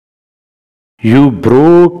You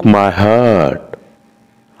broke my heart.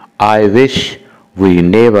 I wish we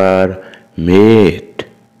never met.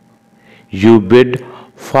 You bid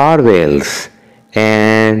farewells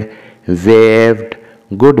and waved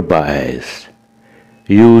goodbyes.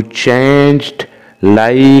 You changed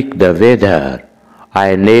like the weather.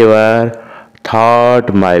 I never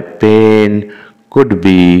thought my pain could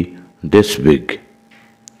be this big.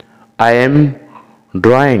 I am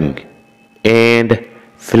drawing and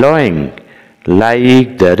flowing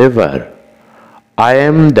like the river. I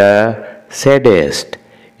am the saddest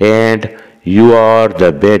and you are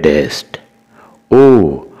the baddest.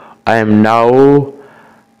 Oh, I am now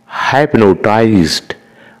hypnotized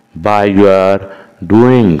by your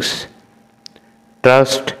doings.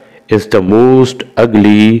 Trust is the most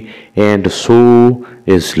ugly and so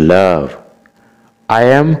is love. I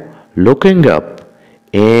am looking up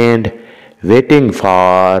and waiting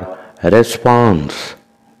for response.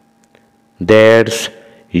 That's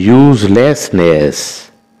uselessness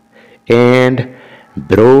and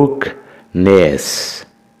brokenness.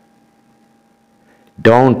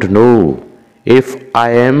 Don't know if I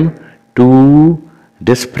am too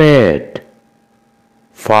desperate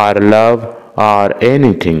for love or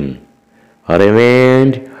anything.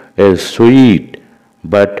 Revenge is sweet,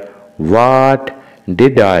 but what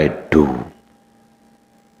did I do?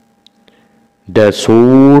 The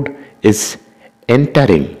sword is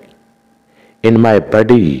entering in my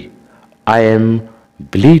body. I am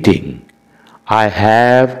bleeding. I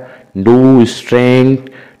have no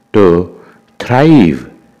strength to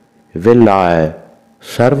thrive. Will I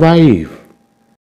survive?